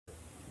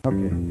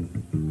Okay.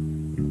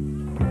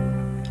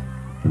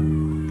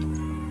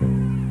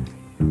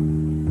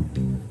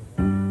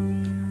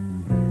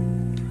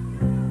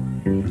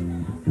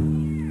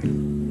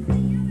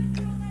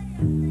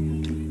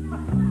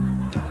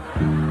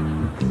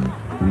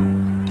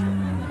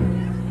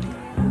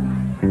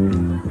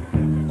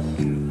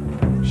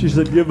 She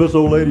said, give this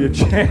old lady a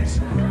chance.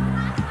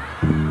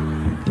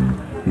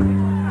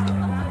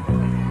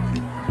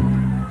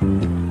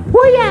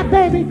 Where you at,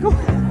 baby? Go.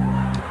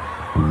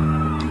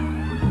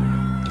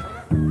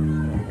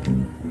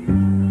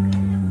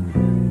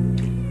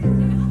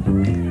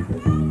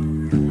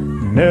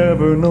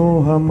 Never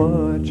know how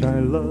much I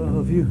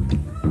love you.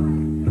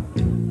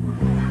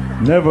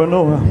 Never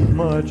know how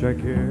much I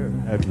care.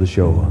 After the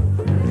show.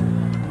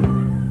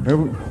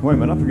 Wait a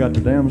minute, I forgot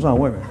the damn song.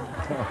 Wait a minute.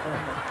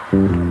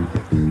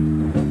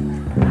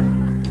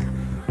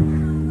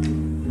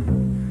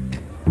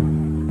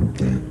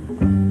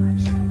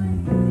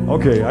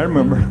 Okay, I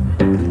remember.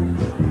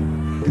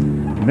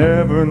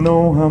 Never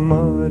know how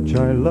much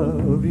I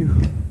love you.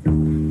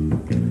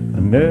 I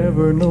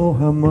never know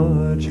how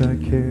much I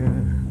care.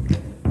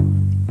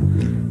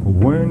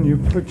 When you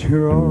put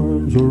your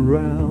arms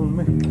around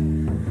me,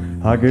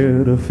 I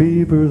get a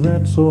fever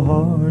that's so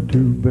hard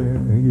to bear.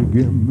 You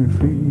give me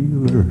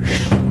fever.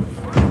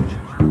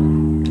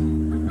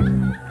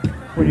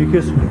 When you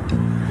kiss me,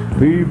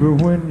 fever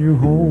when you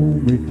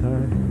hold me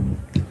tight.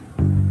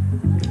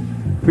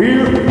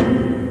 Fever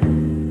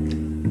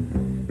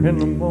in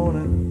the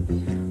morning,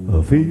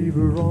 a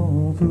fever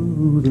all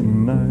through the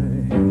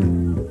night.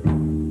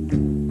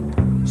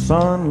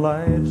 Sun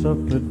lights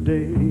up the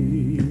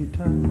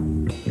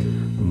daytime,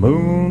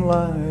 moon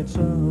lights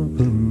up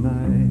the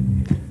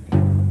night.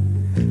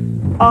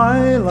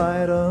 I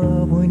light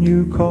up when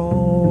you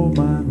call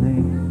my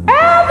name.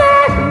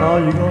 Elvis! And all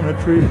you're gonna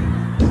treat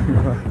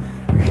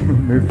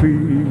me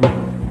fever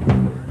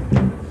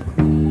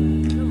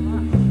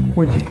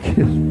when you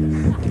kiss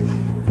me,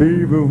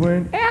 fever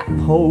when you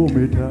hold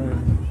me tight.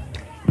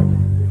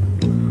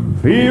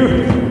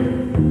 Fever,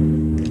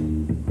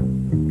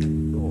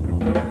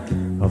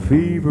 a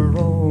fever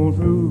all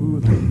through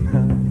the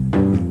night.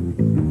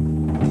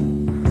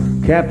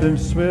 Captain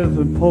Smith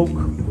and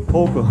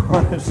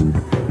Pocahontas,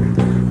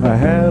 I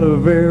had a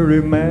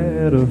very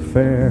mad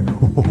affair.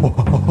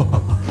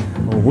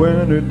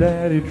 When her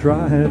daddy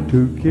tried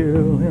to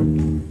kill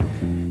him,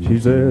 she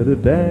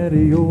said,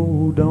 Daddy,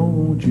 oh,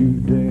 don't you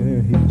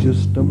dare, he's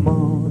just a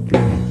monkey.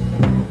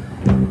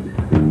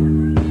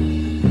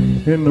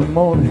 In the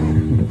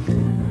morning,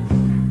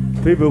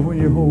 fever when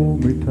you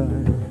hold me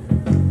tight.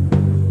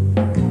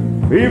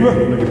 Fever,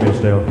 look at me,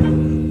 Estelle.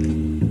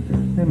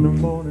 In the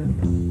morning,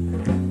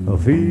 a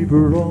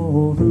fever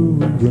all through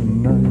the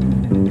night.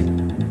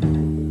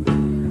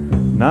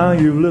 Now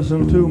you've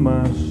listened to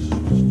my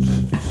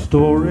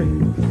story.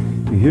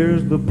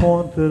 Here's the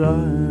point that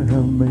I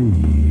have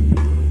made.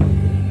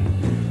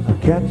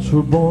 Cats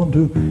were born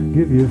to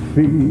give you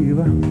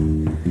fever,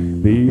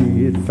 be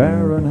it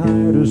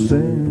Fahrenheit or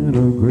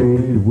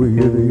centigrade, we'll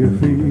give you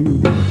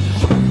fever.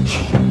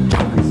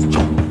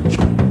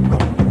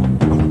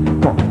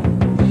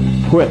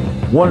 Quit,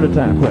 one at a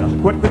time,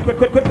 quit.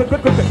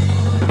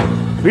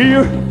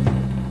 Fever,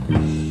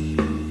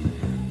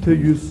 till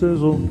you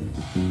sizzle.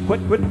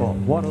 Quit, oh,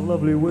 what a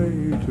lovely way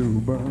to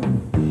burn.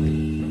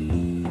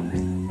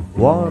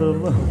 What a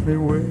lovely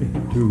way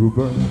to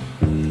burn.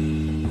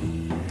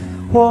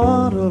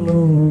 What a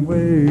long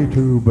way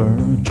to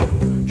burn.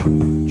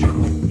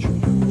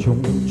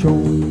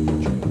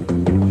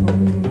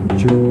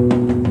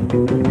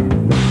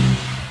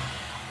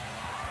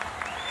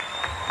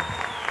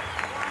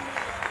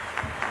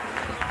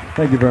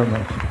 Thank you very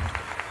much.